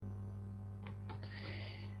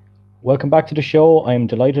Welcome back to the show. I'm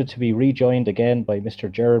delighted to be rejoined again by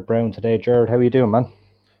Mr. Jared Brown today. Jared, how are you doing, man?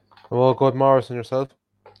 Well, good, Morris, and yourself?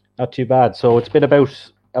 Not too bad. So it's been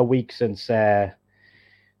about a week since the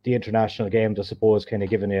international games, I suppose, kind of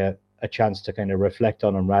giving you a chance to kind of reflect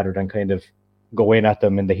on them rather than kind of go in at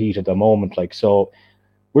them in the heat of the moment. So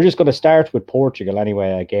we're just going to start with Portugal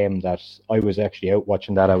anyway, a game that I was actually out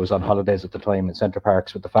watching that. I was on holidays at the time in Centre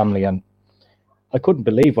Parks with the family, and I couldn't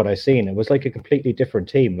believe what I seen. It was like a completely different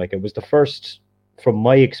team. Like it was the first, from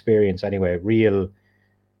my experience anyway, real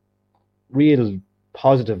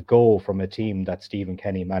positive goal from a team that Stephen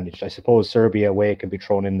Kenny managed. I suppose Serbia away can be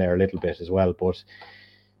thrown in there a little bit as well, but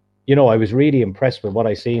I was really impressed with what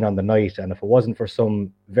I seen on the night, and if it wasn't for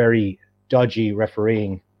some very dodgy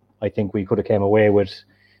refereeing, I think we could have came away with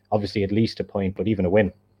obviously at least a point, but even a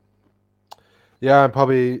win. Yeah, and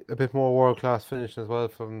probably a bit more world class finish as well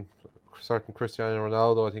from certain Cristiano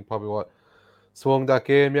Ronaldo. I think probably what swung that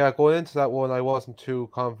game. Yeah, going into that one, I wasn't too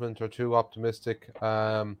confident or too optimistic.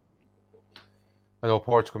 I know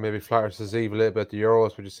Portugal maybe flatters his eve a little bit at the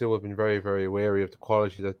Euros, but you still would have been very, very wary of the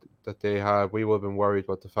quality that they had. We would have been worried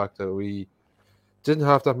about the fact that we didn't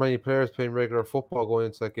have that many players playing regular football going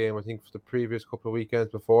into that game. I think for the previous couple of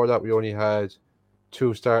weekends before that, we only had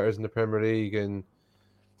two starters in the Premier League, and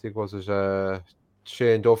I think was it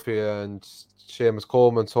Shane Duffy and Seamus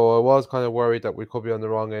Coleman. So I was kind of worried that we could be on the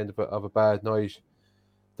wrong end of a bad night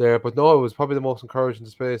there. But no, it was probably the most encouraging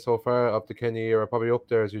display so far of the Kenny era. Probably up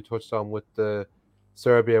there as you touched on with the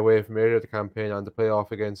Serbia away from earlier the campaign and the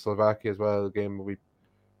playoff against Slovakia as well. A game we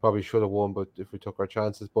probably should have won, but if we took our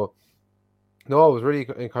chances. But no, it was really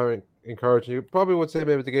encouraging. You probably would say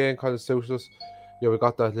maybe the game kind of suited us. We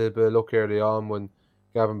got that little bit of luck early on when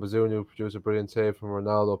Gavin Bazunu produced a brilliant save from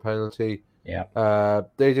Ronaldo penalty. Yeah.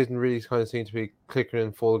 They didn't really kind of seem to be clicking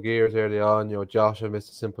in full gears early on. Joshua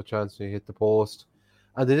missed a simple chance when he hit the post.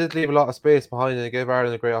 And they did leave a lot of space behind, and it gave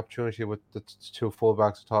Ireland a great opportunity with the two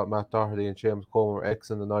fullbacks. I thought Matt Doherty and James Coleman were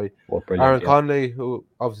excellent tonight. Well, brilliant, Aaron yeah. Conley, who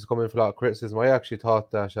obviously has come in for a lot of criticism, I actually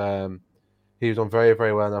thought that he was done very,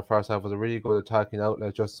 very well in that first half. Was a really good attacking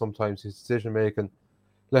outlet. Just sometimes his decision making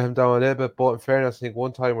let him down a little bit. But in fairness, I think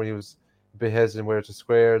one time when he was a bit hesitant whether to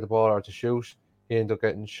square the ball or to shoot, he ended up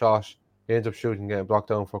getting shot. He ended up shooting, getting blocked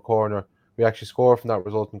down for a corner. We actually scored from that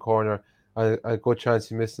resulting corner. And a good chance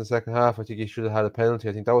he missed in the second half. I think he should have had a penalty.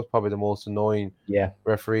 I think that was probably the most annoying Yeah.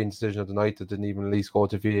 refereeing decision of the night that didn't even at least go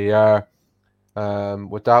to VAR.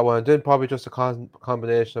 With that one, and then probably just a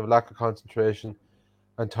combination of lack of concentration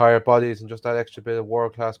and tired bodies and just that extra bit of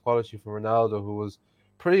world class quality from Ronaldo, who was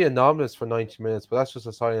pretty anomalous for 90 minutes, but that's just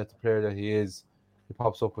a sign of the player that he is. He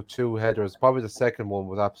pops up with two headers. Probably the second one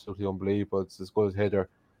was absolutely unbelievable. It's as good as header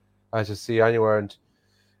as you see anywhere. And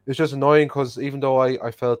it's just annoying because even though I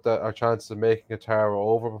felt that our chances of making a tower were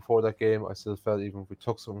over before that game, I still felt even if we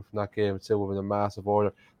took something from that game, it still would have been a massive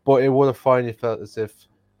order. But it would have finally felt as if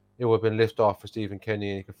it would have been lift off for Stephen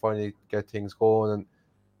Kenny and he could finally get things going.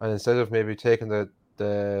 And instead of maybe taking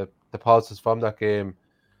the positives from that game,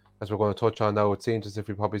 as we're going to touch on now, it seems as if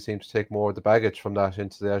we probably seem to take more of the baggage from that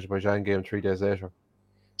into the Azerbaijan game 3 days later.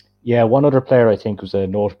 Yeah, one other player I think was a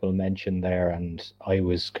notable mention there, and I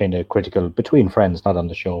was kind of critical between friends, not on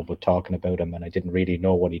the show, but talking about him, and I didn't really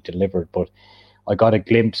know what he delivered, but I got a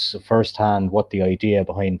glimpse firsthand what the idea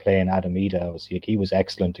behind playing Adam Ida was. Like, he was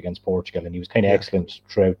excellent against Portugal, and he was kind of Yeah. excellent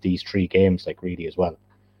throughout these three games, like really as well.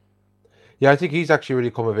 Yeah, I think he's actually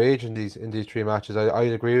really come of age in these three matches. I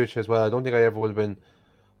agree with you as well. I don't think I ever would have been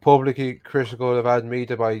publicly critical of Adam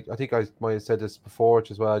Ida, but I think I might have said this before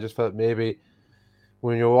as well. I just felt maybe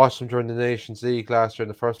when you watched him during the Nations League last year in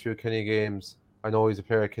the first few Kenny games, I know he's a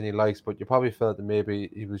player Kenny likes, but you probably felt that maybe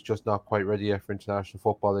he was just not quite ready yet for international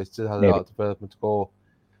football. They still had a lot Maybe. of development to go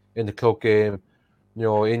in the club game.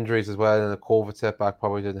 Injuries as well, and a COVID setback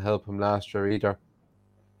probably didn't help him last year either.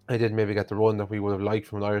 I didn't maybe get the run that we would have liked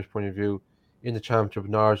from an Irish point of view in the Championship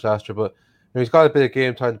with Norwich last year, but he's got a bit of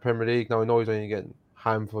game time in the Premier League now. I know he's only getting a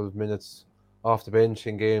handful of minutes off the bench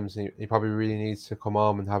in games, and he probably really needs to come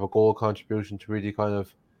on and have a goal contribution to really kind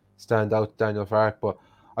of stand out Daniel Farke. But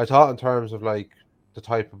I thought in terms of like the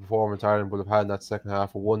type of performance Ireland would have had in that second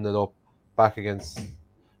half, a 1-0 up, back against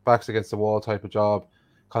backs against the wall type of job,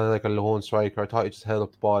 kind of like a lone striker. I thought he just held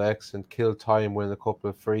up the ball excellent, killed time, winning a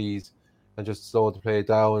couple of frees, and just slowed the play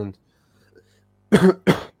down.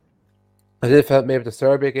 I did felt maybe the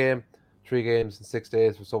Serbia game, 3 games in 6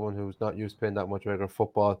 days for someone who's not used to playing that much regular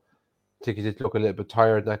football. I think he did look a little bit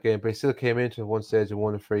tired in that game, but he still came into one stage and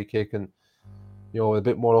won a free kick. And a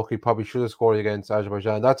bit more lucky, probably should have scored against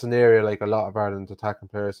Azerbaijan. That's an area like a lot of Ireland's attacking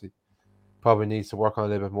players he probably needs to work on a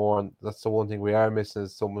little bit more. And that's the one thing we are missing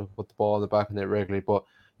is someone who put the ball in the back of net regularly. But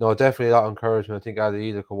no, definitely a lot of encouragement. I think Adi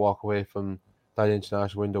either could walk away from that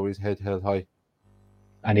international window with his head held high.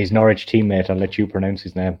 And his Norwich teammate, I'll let you pronounce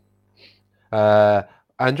his name.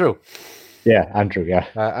 Andrew. Yeah, Andrew. Yeah.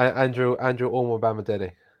 Andrew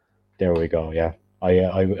Omobamidele. There we go. Yeah.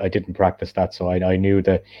 I didn't practice that, so I knew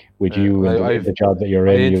that with you and the job that you're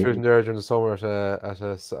I in, interviewed him there during the summer at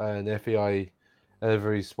an FEI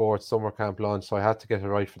every sports summer camp launch, so I had to get it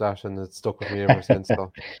right for that, and it's stuck with me ever since.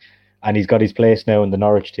 So. And he's got his place now in the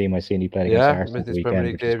Norwich team. I seen he played against Yeah, Arsenal made his the Premier weekend,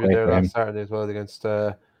 League which is debut great there for him. last Saturday as well against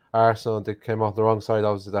Arsenal. They came off the wrong side,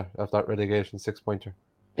 obviously, of that relegation 6-pointer.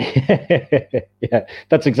 Yeah,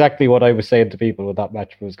 that's exactly what I was saying to people when that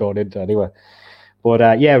match was going into anyway.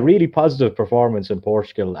 But yeah, really positive performance in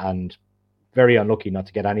Portugal and very unlucky not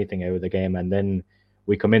to get anything out of the game. And then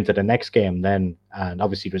we come into the next game then, and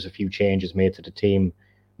obviously there's a few changes made to the team.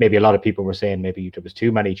 Maybe a lot of people were saying maybe there was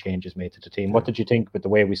too many changes made to the team. What did you think with the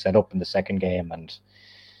way we set up in the second game and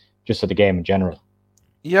just of the game in general?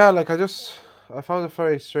 Yeah, like I found it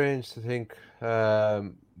very strange to think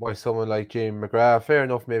why someone like Jamie McGrath, fair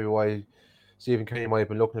enough, maybe why Stephen Kenny might have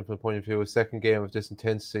been looking from the point of view of a second game of this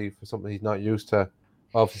intensity for something he's not used to,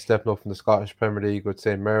 obviously stepping up from the Scottish Premier League with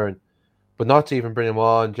St. Mirren. But not to even bring him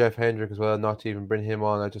on, Jeff Hendrick as well, not to even bring him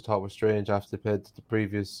on, I just thought was strange after they played the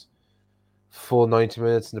previous full 90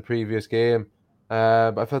 minutes in the previous game.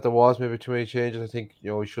 I felt there was maybe too many changes. I think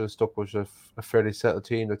we should have stuck with a fairly settled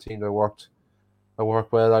team, the team that worked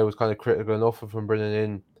well. I was kind of critical enough of him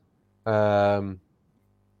bringing in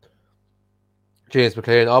James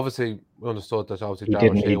McLean. Obviously, we understood that Darryl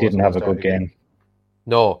O'Shea didn't have a good game.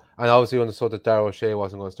 No, and obviously we understood that Darryl O'Shea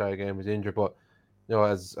wasn't going to start a game with injured. But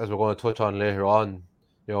as we're going to touch on later on,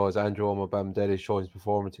 as Andrew Omobamidele showed his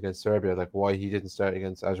performance against Serbia, like why he didn't start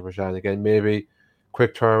against Azerbaijan again, maybe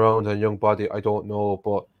quick turnaround and young body, I don't know,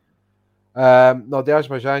 but. No, the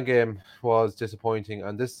Azerbaijan game was disappointing,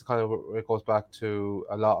 and this kind of it goes back to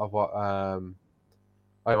a lot of what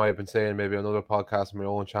I might have been saying maybe on other podcasts on my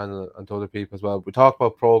own channel and to other people as well. We talk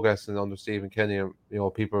about progress and under Stephen Kenny, and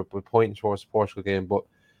people are pointing towards the Portugal game, but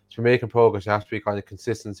if you're making progress, you have to be kind of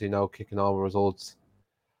consistency now, kicking on with results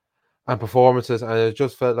and performances. And it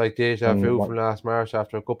just felt like deja vu from last March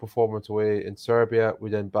after a good performance away in Serbia. We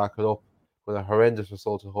then back it up with a horrendous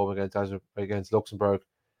result at home against Luxembourg.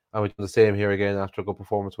 And we've done the same here again after a good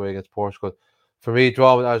performance away against Portugal. For me,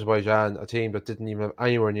 draw with Azerbaijan, a team that didn't even have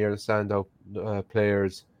anywhere near the standout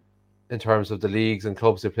players in terms of the leagues and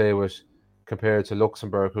clubs they play with, compared to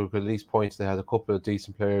Luxembourg, who could at least point they had a couple of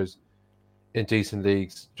decent players in decent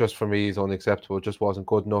leagues. Just for me, is unacceptable. It just wasn't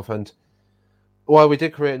good enough. And while we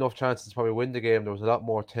did create enough chances to probably win the game, there was a lot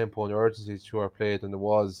more tempo and urgency to our play than there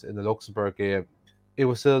was in the Luxembourg game. It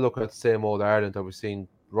was still looking at the same old Ireland that we've seen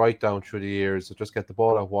right down through the years. So just get the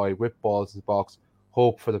ball out wide, whip balls in the box,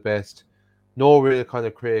 hope for the best. No real kind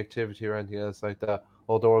of creativity or anything else like that.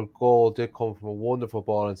 Although our goal did come from a wonderful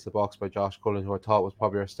ball into the box by Josh Cullen, who I thought was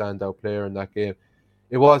probably our standout player in that game.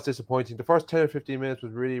 It was disappointing. The first 10 or 15 minutes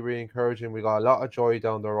was really, really encouraging. We got a lot of joy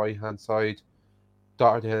down the right-hand side.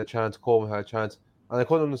 Doherty had a chance, Coleman had a chance. And I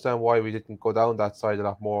couldn't understand why we didn't go down that side a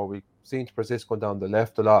lot more. We seemed to persist going down the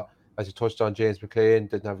left a lot. As you touched on, James McLean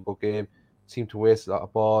didn't have a good game. Seemed to waste a lot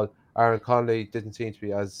of ball. Aaron Connolly didn't seem to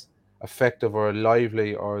be as effective or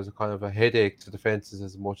lively or as a kind of a headache to defences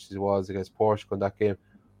as much as he was against Portugal in that game.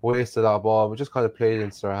 Wasted a lot of ball. We just kind of played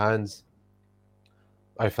into their hands.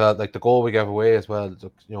 I felt like the goal we gave away as well,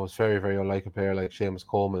 was very, very unlike a player like Seamus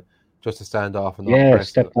Coleman, just to stand off and not press.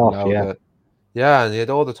 Stepped off, yeah, and he had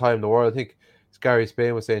all the time in the world. I think Gary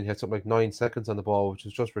Spain was saying he had something like 9 seconds on the ball, which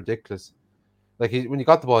was just ridiculous. Like when he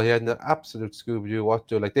got the ball, he had an absolute Scooby-Doo what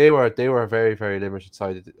to do. Like they were a very, very limited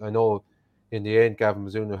side. I know in the end Gavin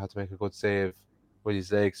Mizuno had to make a good save with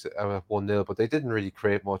his legs at 1-0, but they didn't really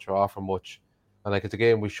create much or offer much. And like it's a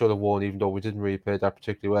game we should have won, even though we didn't really play that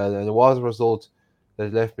particularly well. And it was a result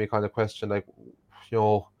that left me kind of question, like,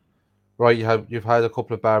 right, you've had a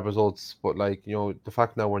couple of bad results, but like, the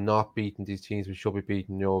fact now we're not beating these teams we should be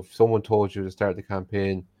beating. If someone told you to start the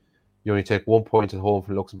campaign, you only take 1 point at home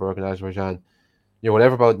from Luxembourg and Azerbaijan.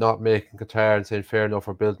 Whatever about not making Qatar and saying fair enough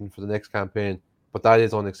for building for the next campaign, but that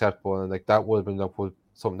is unacceptable. And like that would have been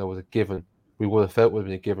something that was a given. We would have felt would have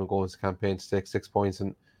been a given going to the campaign to take 6 points.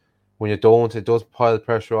 And when you don't, it does pile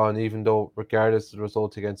pressure on, even though regardless of the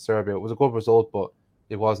result against Serbia, it was a good result, but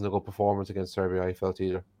it wasn't a good performance against Serbia, I felt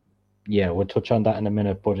either. Yeah, we'll touch on that in a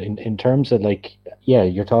minute. But in terms of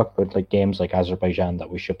you're talking about like games like Azerbaijan that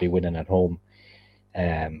we should be winning at home.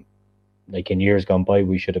 Like in years gone by,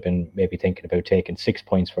 we should have been maybe thinking about taking 6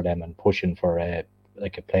 points for them and pushing for a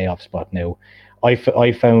playoff spot now. I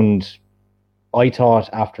thought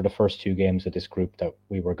after the first 2 games of this group that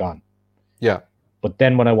we were gone. Yeah. But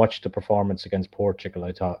then when I watched the performance against Portugal,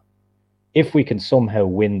 I thought, if we can somehow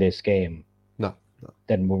win this game, No.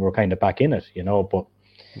 then we were kind of back in it, But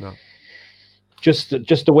No. just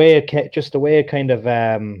the way it kind of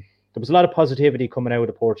there was a lot of positivity coming out of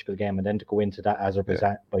the Portugal game, and then to go into that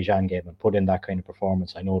Azerbaijan game and put in that kind of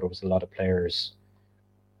performance, I know there was a lot of players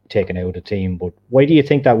taken out of the team. But why do you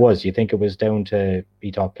think that was? Do you think it was down to he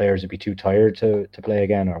thought players would be too tired to play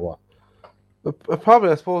again, or what?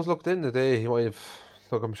 Probably, I suppose, look, at the end of the day, he might have.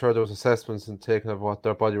 Look, I'm sure there was assessments and taken of what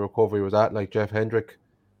their body recovery was at. Like Jeff Hendrick,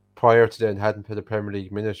 prior to then, hadn't played a Premier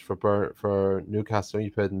League minute for Newcastle. He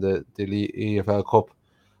played in the EFL Cup.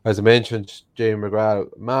 As I mentioned, Jamie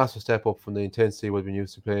McGrath, massive step up from the intensity we've been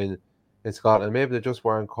used to playing in Scotland. Maybe they just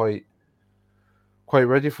weren't quite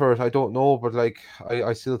ready for it. I don't know, but like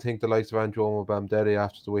I still think the likes of Andrew Bamdelli,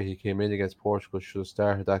 after the way he came in against Portugal, should have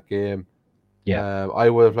started that game. Yeah. I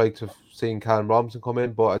would have liked to have seen Callum Robinson come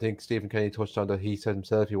in, but I think Stephen Kenny touched on that. He said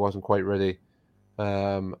himself he wasn't quite ready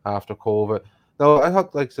after COVID. Now, I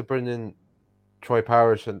thought like to bring in Troy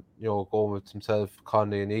Parrish and going with himself,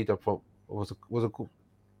 Conley and Eder was a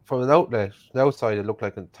from an outside it looked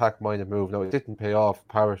like an attack-minded move. Now it didn't pay off.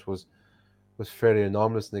 Parrish was fairly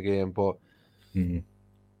anomalous in the game, but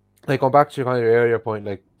like going back to your kind of earlier point,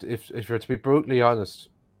 like if you're to be brutally honest,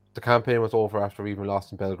 the campaign was over after we even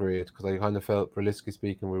lost in Belgrade, because I kind of felt, realistically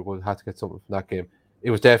speaking, we would have to get something from that game.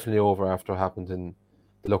 It was definitely over after what happened in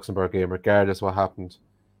the Luxembourg game, regardless of what happened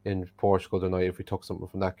in Portugal tonight, if we took something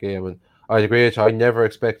from that game. And I'd agree with you, I never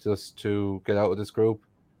expected us to get out of this group.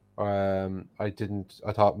 I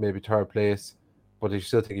thought maybe third place, but I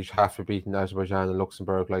still think you should have to beat Azerbaijan and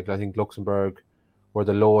Luxembourg. Like, I think Luxembourg were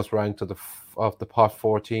the lowest ranked of the pot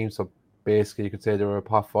 4 teams, so basically you could say they were a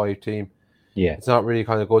pot 5 team. Yeah, it's not really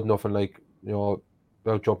kind of good enough, and like,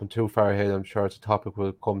 without jumping too far ahead, I'm sure it's a topic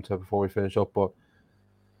we'll come to before we finish up, but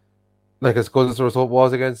like, as good as the result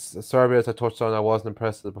was against Serbia, as I touched on, I wasn't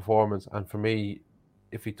impressed with the performance. And for me,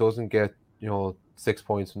 if he doesn't get 6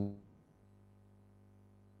 points,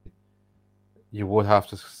 you would have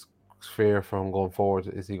to fear from going forward.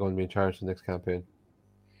 Is he going to be in charge of the next campaign?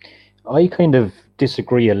 I kind of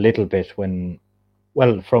disagree a little bit from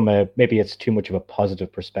maybe it's too much of a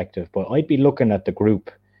positive perspective, but I'd be looking at the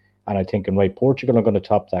group and I'm thinking, right, Portugal are going to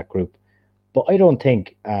top that group. But I don't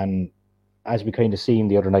think, and as we kind of seen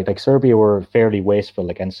the other night, like Serbia were fairly wasteful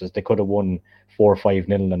against us. They could have won 4 or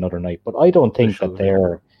 5-0 another night. But I don't think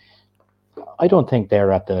they're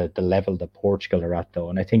at the level that Portugal are at, though.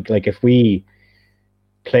 And I think, like, if we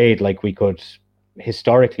played like we could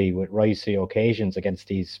historically with rise to the occasions against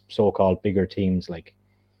these so-called bigger teams, like,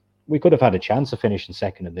 we could have had a chance of finishing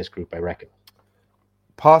second in this group, I reckon.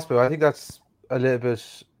 Possibly. I think that's a little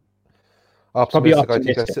bit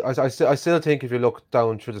optimistic. I still think if you look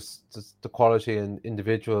down through the quality and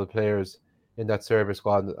individual players in that Serbia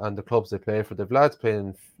squad and the clubs they play for, the lads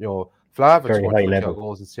playing, Vlahovic scored 20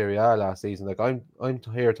 goals in Serie A last season. Like, I'm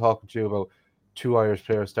here talking to you about 2 Irish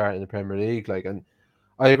players starting in the Premier League. Like, and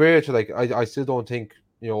I agree with you. Like, I still don't think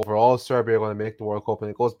overall Serbia are going to make the World Cup,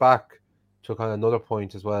 and it goes back to kind of another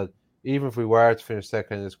point as well. Even if we were to finish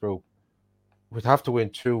second in this group, we'd have to win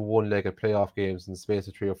 2 one-legged playoff games in the space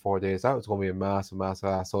of 3 or 4 days. That was going to be a massive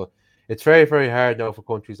ask. So it's very, very hard now for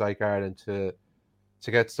countries like Ireland to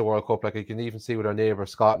get to the World Cup. Like, you can even see with our neighbour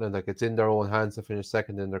Scotland, like, it's in their own hands to finish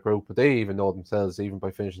second in their group, but they even know themselves, even by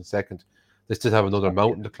finishing second, they still have another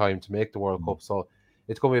mountain to climb to make the World Cup. So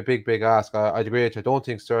it's going to be a big, big ask. I'd agree with you. I don't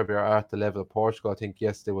think Serbia are at the level of Portugal. I think,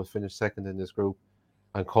 yes, they will finish second in this group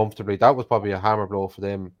and comfortably. That was probably a hammer blow for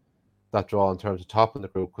them, that draw, in terms of topping the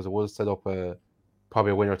group, because it would set up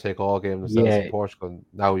probably a winner-take-all game themselves in Portugal.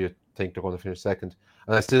 Now you think they're going to finish second.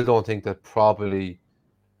 And I still don't think that probably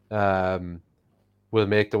will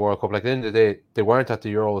make the World Cup. Like, at the end of the day, they weren't at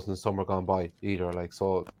the Euros in the summer gone by either. Like,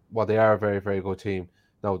 so while they are a very, very good team,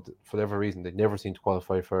 now, for whatever reason, they never seem to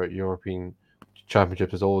qualify for European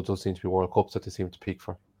Championships. As always, those seem to be World Cups that they seem to peak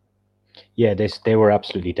for. Yeah, they were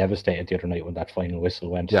absolutely devastated the other night when that final whistle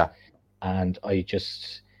went. Yeah. And I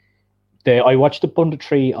watched the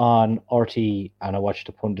punditry on RT and I watched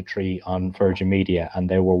the punditry on Virgin Media, and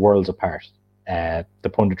they were worlds apart. The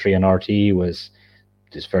punditry on RT was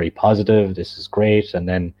just very positive. This is great. And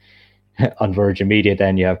then on Virgin Media,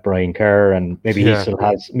 then you have Brian Kerr, and maybe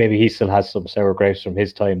he still has some sour grapes from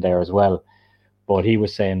his time there as well. But he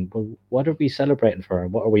was saying, well, what are we celebrating for?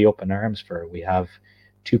 And what are we up in arms for? We have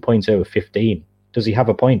 2 points out of 15. Does he have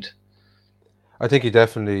a point? I think he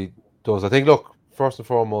definitely does. I think, look, first and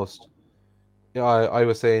foremost, I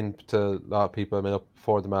was saying to a lot of people I met up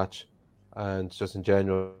before the match, and just in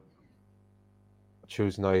general,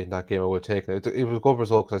 Tuesday night in that game, I would take it. It was a good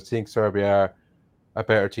result, because I think Serbia are a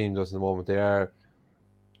better team than us in the moment. They are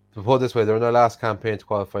to put it this way, they're in their last campaign to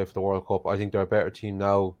qualify for the World Cup. I think they're a better team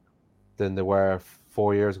now than they were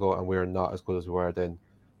 4 years ago, and we're not as good as we were then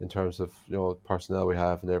in terms of personnel we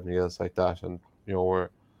have and everything else like that. And we're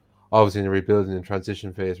obviously in a rebuilding and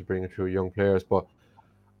transition phase. We're bringing through young players, but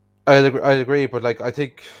I'd agree. But like I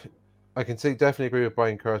think I can definitely agree with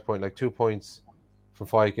Brian Kerr's point. Like 2 points from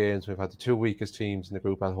 5 games, we've had the two weakest teams in the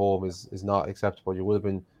group at home is not acceptable. You would have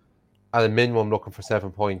been at a minimum looking for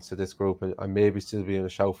 7 points to this group and maybe still be in a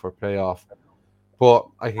shout for a playoff. But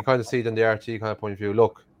I can kind of see it in the RT kind of point of view.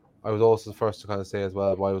 Look, I was also the first to kind of say as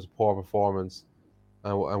well, why it was a poor performance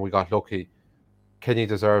and we got lucky. Kenny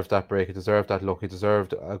deserved that break. He deserved that luck. He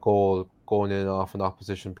deserved a goal going in off an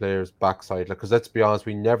opposition player's backside. Because let's be honest,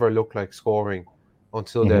 we never looked like scoring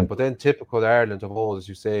until then. But then typical Ireland of old, as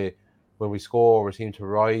you say, when we score, we seem to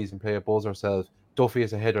rise and play above ourselves. Duffy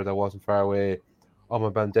is a header that wasn't far away.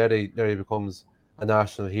 Oma Bandetti nearly becomes a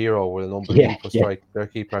national hero with an unbelievable strike. Their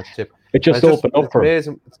keeper at the tip. It just opened up for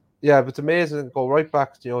amazing. Yeah, but it's amazing. Go right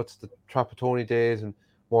back to the Trapattoni days and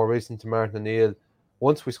more recent to Martin O'Neill.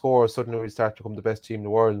 Once we score, suddenly we start to become the best team in the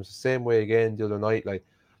world. And it's the same way again the other night. Like,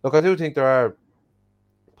 look, I do think there are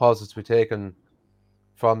positives to be taken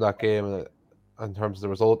from that game in terms of the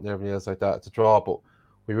result and everything else like that. It's a draw, but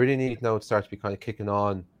we really need now to start to be kind of kicking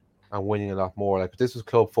on and winning a lot more. Like, if this was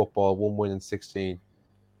club football, 1 win in 16,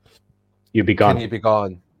 you'd be gone. Can you be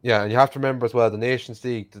gone? Yeah, and you have to remember as well, the Nations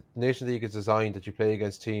League is designed that you play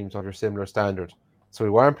against teams of your similar standard. So we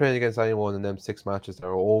weren't playing against anyone in them 6 matches that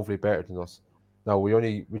are overly better than us. Now,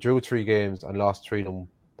 we drew 3 games and lost 3 of them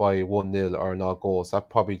by 1-0 or not goals. That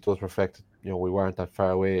probably does reflect, we weren't that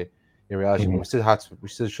far away in reality. But we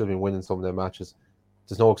still should have been winning some of their matches.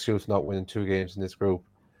 There's no excuse for not winning 2 games in this group.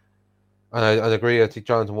 And I agree. I think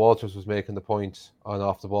Jonathan Walters was making the point on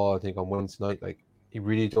off the ball, I think, on Wednesday night. Like, he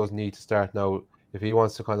really does need to start now. If he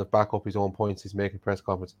wants to kind of back up his own points, he's making press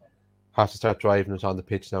conference, have to start driving it on the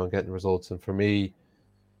pitch now and getting results. And for me,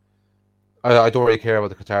 I don't really care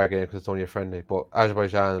about the Qatar game because it's only a friendly, but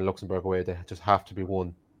Azerbaijan and Luxembourg away, they just have to be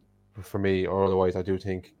won for me, or otherwise I do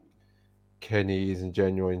think Kenny is in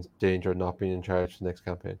genuine danger of not being in charge for the next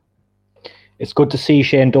campaign. It's good to see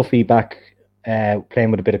Shane Duffy back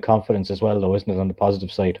playing with a bit of confidence as well, though, isn't it, on the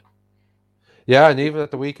positive side? Yeah, and even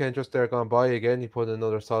at the weekend just there gone by again, he put in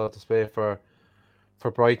another solid display for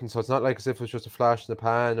Brighton, so it's not like as if it was just a flash in the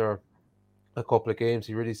pan or a couple of games.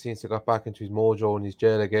 He really seems to got back into his mojo and his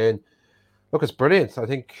gel again. Look, it's brilliant.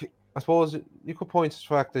 I suppose you could point to the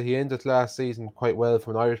fact that he ended last season quite well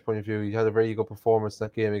from an Irish point of view. He had a very good performance in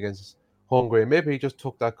that game against Hungary. Maybe he just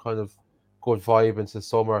took that kind of good vibe into the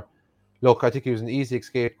summer. Look, I think he was an easy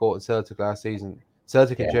scapegoat in Celtic last season.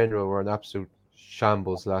 Celtic in general were an absolute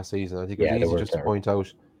shambles last season. I think it was easy just to point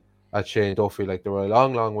out at Shane Duffy, like they were a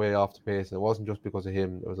long, long way off the pace, and it wasn't just because of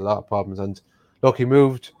him. There was a lot of problems. And look, he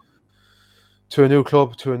moved to a new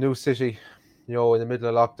club, to a new city, in the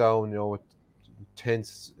middle of lockdown, with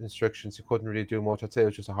tense restrictions. He couldn't really do much. I'd say it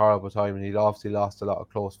was just a horrible time, and he'd obviously lost a lot of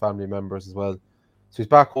close family members as well. So he's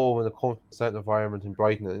back home in a comfortable environment in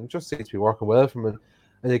Brighton, and it just seems to be working well for him.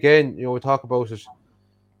 And again, we talk about it.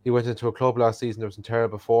 He went into a club last season that was in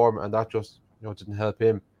terrible form, and that just didn't help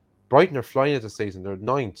him. Brighton are flying at the season. They're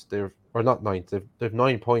ninth. Not ninth. They've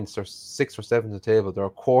 9 points. They're 6 or 7 at the table. They're a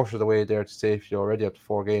quarter of the way there to safety already after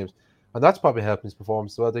 4 games, and that's probably helping his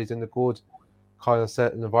performance as well. He's in a good kind of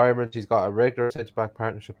set environment. He's got a regular centre-back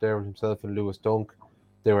partnership there with himself and Lewis Dunk.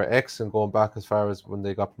 They were excellent going back as far as when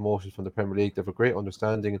they got promoted from the Premier League. They have a great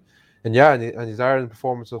understanding, and his Ireland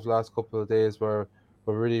performance of the last couple of days were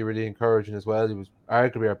really, really encouraging as well. He was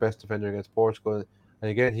arguably our best defender against Portugal,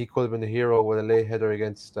 and again he could have been the hero with a late header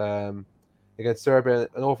against Serbia.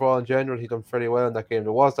 And overall, in general, he done fairly well in that game.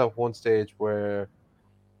 There was that one stage where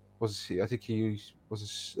Oma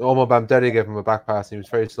Bamdetti gave him a back pass, and he was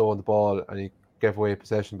very slow on the ball, and he gave away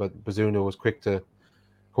possession, but Bazunu was quick to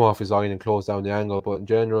come off his line and close down the angle. But in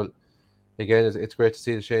general, again, it's great to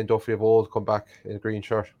see the Shane Duffy of old come back in a green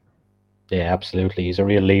shirt. Yeah, absolutely. He's a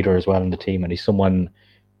real leader as well in the team, and he's someone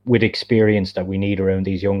with experience that we need around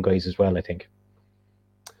these young guys as well, I think.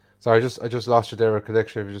 Sorry, I just lost you there, a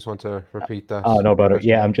connection. If you just want to repeat that. Oh, no bother.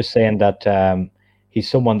 Yeah, I'm just saying that he's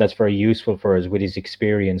someone that's very useful for us with his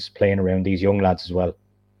experience playing around these young lads as well.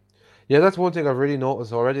 Yeah, that's one thing I've really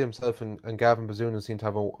noticed already. Himself and Gavin Bazunu seem to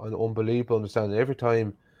have an unbelievable understanding. Every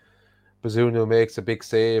time Bazunu makes a big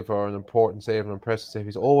save or an important save, an impressive save,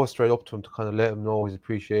 he's always straight up to him to kind of let him know his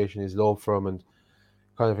appreciation, his love for him, and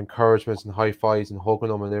kind of encouragements and high fives and hugging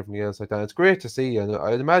him and everything else like that. It's great to see, and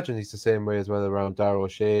I'd imagine he's the same way as well around Darragh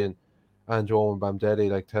O'Shea and Andrew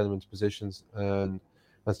Bamdetti, like telling him into positions and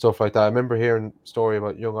stuff like that. I remember hearing a story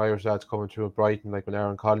about young Irish lads coming through at Brighton, like when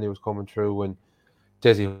Aaron Connolly was coming through and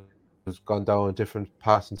Desi who's gone down a different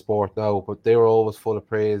path in sport now, but they were always full of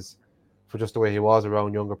praise for just the way he was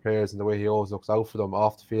around younger players and the way he always looks out for them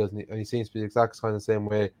off the field. And he seems to be the exact kind of same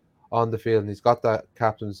way on the field. And he's got that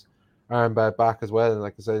captain's armband back as well. And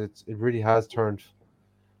like I said, it really has turned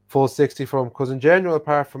full 60 for him. Because in general,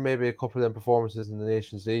 apart from maybe a couple of them performances in the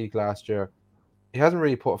Nations League last year, he hasn't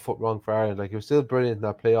really put a foot wrong for Ireland. Like, he was still brilliant in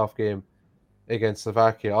that playoff game against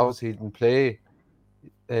Slovakia. Obviously, he didn't play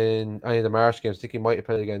in any of the March games. I think he might have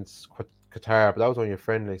played against Qatar, but that was only a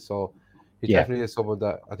friendly. So he definitely is someone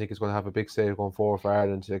that I think is going to have a big save going forward for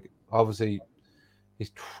Ireland. Like, obviously,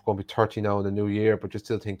 he's going to be 30 now in the new year, but you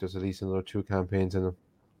still think there's at least another 2 campaigns in him.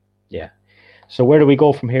 Yeah. So where do we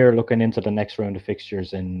go from here looking into the next round of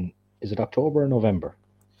fixtures is it October or November?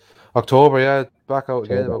 October, yeah. Back out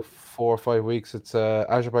again in about 4 or 5 weeks. It's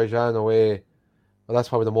Azerbaijan away. Well, that's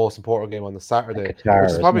probably the most important game on the Saturday, Qatar,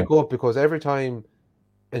 which is probably good because every time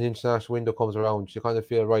an international window comes around, you kind of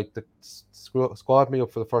feel, right, the squad meet up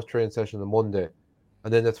for the first training session on Monday,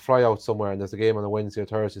 and then let's fly out somewhere, and there's a game on a Wednesday or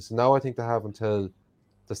Thursday. So now I think they have until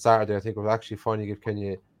the Saturday. I think will actually finally give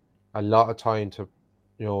Kenya a lot of time to,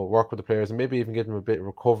 work with the players and maybe even give them a bit of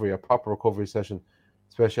recovery, a proper recovery session,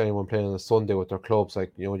 especially anyone playing on a Sunday with their clubs.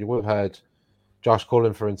 Like, you would have had Josh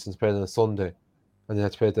Cullen, for instance, playing on a Sunday, and then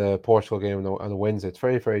had to play the Portugal game on a Wednesday. It's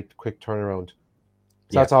very, very quick turnaround.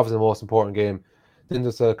 So that's obviously the most important game. Then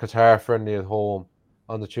there's a Qatar friendly at home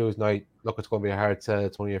on the Tuesday night. Look, it's going to be a hard sell.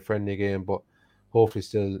 It's only a friendly game, but hopefully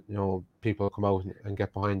still, people come out and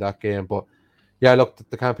get behind that game. But yeah, look,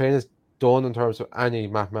 the campaign is done in terms of any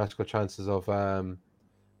mathematical chances of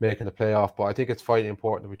making the playoff. But I think it's vitally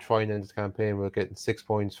important that we try and end this campaign. We're getting 6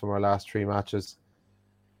 points from our last 3 matches.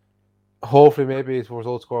 Hopefully, maybe if the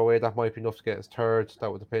results go away, that might be enough to get us third. That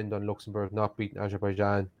would depend on Luxembourg not beating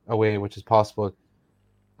Azerbaijan away, which is possible.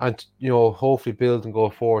 And, hopefully build and go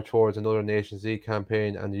forward towards another Nations League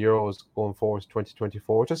campaign and the Euros going forward to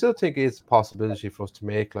 2024, which I still think is a possibility for us to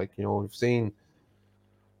make. Like, we've seen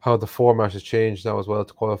how the format has changed now as well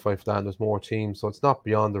to qualify for that, and there's more teams. So it's not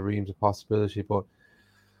beyond the realms of possibility. But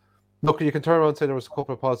look, you can turn around and say there was a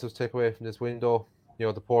couple of positives to take away from this window.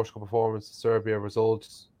 The Portugal performance, the Serbia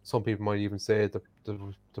results. Some people might even say the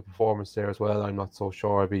performance there as well. I'm not so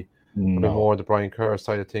sure. I'd be more on the Brian Kerr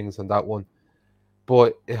side of things on that one.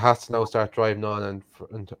 But it has to now start driving on,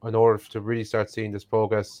 and in order to really start seeing this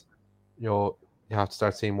progress, you have to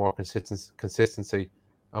start seeing more consistency,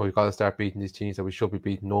 and we've got to start beating these teams that we should be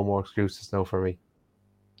beating. No more excuses now for me.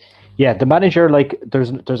 Yeah, the manager, like,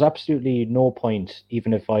 there's absolutely no point,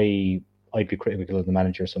 even if I'd be critical of the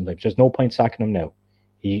manager sometimes. There's no point sacking him now.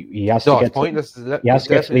 He has to get pointless. He has to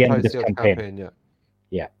get to the end of this campaign.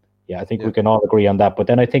 Yeah, I think we can all agree on that. But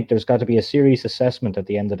then I think there's got to be a serious assessment at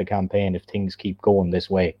the end of the campaign if things keep going this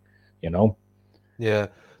way, Yeah.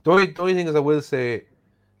 The only thing is I will say,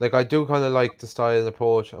 like, I do kind of like the style and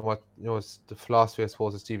approach and what, it's the philosophy, I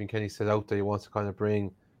suppose, that Stephen Kenny set out that he wants to kind of bring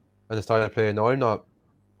and the style of play. Now, I'm not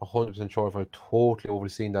 100% sure if I've totally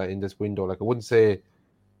overseen that in this window. Like, I wouldn't say it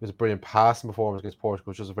was a brilliant passing performance against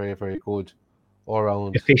Portugal, which was a very, very good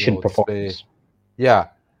all-around efficient performance. Display. Yeah.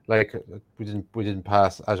 Like, we didn't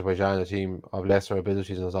pass Azerbaijan, a team of lesser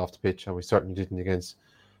abilities than us off the pitch, and we certainly didn't against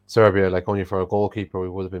Serbia. Like, only for a goalkeeper, we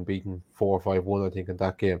would have been beaten 4-5-1, I think, in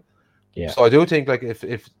that game. Yeah. So I do think, like, if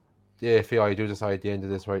the FAI do decide at the end of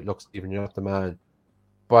this, right, look, Stephen, you're not the man,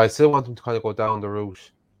 but I still want them to kind of go down the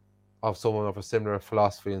route of someone of a similar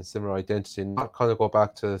philosophy and similar identity, and not kind of go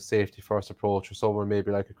back to safety first approach, or someone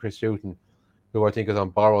maybe like a Chris Hughton, who I think is on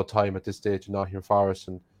borrowed time at this stage in Nottingham Forest.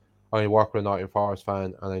 And I work with a Nottingham Forest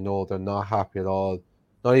fan, and I know they're not happy at all.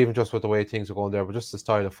 Not even just with the way things are going there, but just the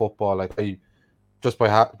style of football. Like, just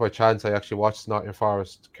by chance, I actually watched the Nottingham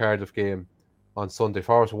Forest Cardiff game on Sunday.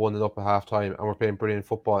 Forest were 1-0 up at half time and were playing brilliant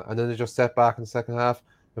football. And then they just set back in the second half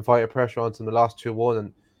and fighted pressure onto them. They lost 2-1.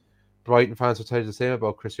 And Brighton fans will tell you the same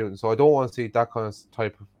about Chris Hughton. So I don't want to see that kind of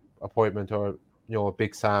type of appointment, or, a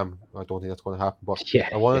Big Sam. I don't think that's going to happen. But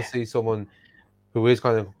I want to see someone who is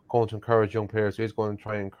kind of going to encourage young players, who is going to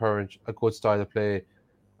try and encourage a good style of play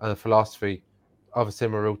and a philosophy of a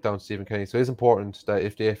similar route down to Stephen Kenny. So it's important that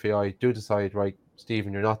if the FAI do decide, right,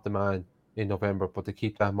 Stephen, you're not the man in November, but to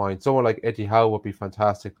keep that in mind. Someone like Eddie Howe would be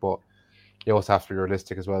fantastic, but you also have to be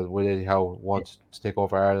realistic as well. Will Eddie Howe want to take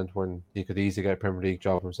over Ireland when he could easily get a Premier League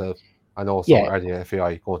job himself? And also, are the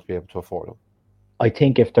FAI going to be able to afford him? I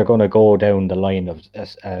think if they're going to go down the line of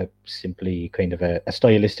simply kind of a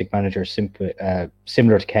stylistic manager,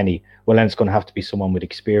 similar to Kenny, well, then it's going to have to be someone with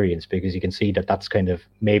experience, because you can see that that's kind of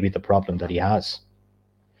maybe the problem that he has.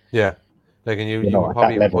 Yeah, like, and you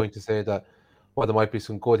probably even point to say that, well, there might be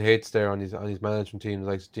some good hits there on his management teams,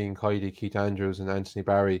 like Dean Kidey, Keith Andrews, and Anthony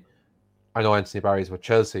Barry. I know Anthony Barry's with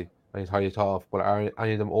Chelsea, and he's highly thought of. But are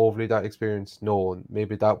any of them overly that experienced? No. And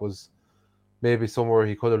maybe that was somewhere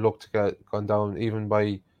he could have looked to gone down, even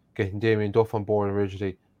by getting Damien Duff on board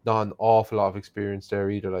originally. Not an awful lot of experience there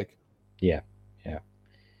either. Like, yeah.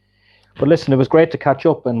 But listen, it was great to catch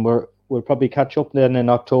up, and we'll probably catch up then in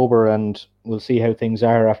October, and we'll see how things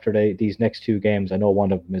are after these next two games. I know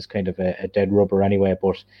one of them is kind of a dead rubber anyway,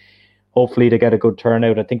 but hopefully they get a good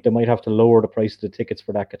turnout. I think they might have to lower the price of the tickets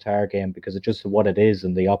for that Qatar game because it's just what it is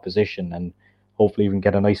and the opposition, and hopefully we can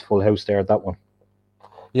get a nice full house there at that one.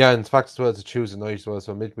 Yeah, and in fact as well, it's a Tuesday night as well,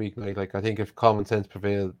 so midweek night. Like, I think if common sense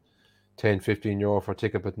prevailed, 10, 15 euro for a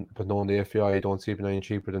ticket, but knowing the FAI, I don't see it being any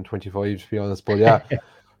cheaper than 25, to be honest. But yeah,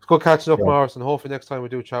 it's good catching up, Yeah. Morris, and hopefully next time we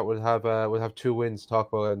do chat, we'll have two wins to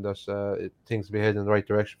talk about, and that things will be heading in the right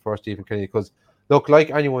direction for Stephen Kenny. Because look,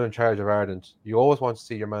 like anyone in charge of Ireland, you always want to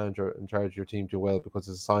see your manager in charge of your team do well, because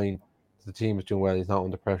it's a sign that the team is doing well. He's not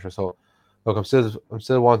under pressure. So look, I'm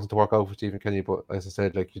still wanting to work out for Stephen Kenny, but as I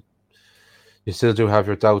said, like you still do have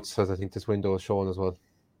your doubts, as I think this window is showing as well.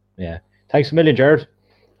 Yeah. Thanks a million, Jared.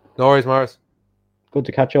 No worries, Morris. Good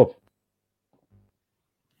to catch up.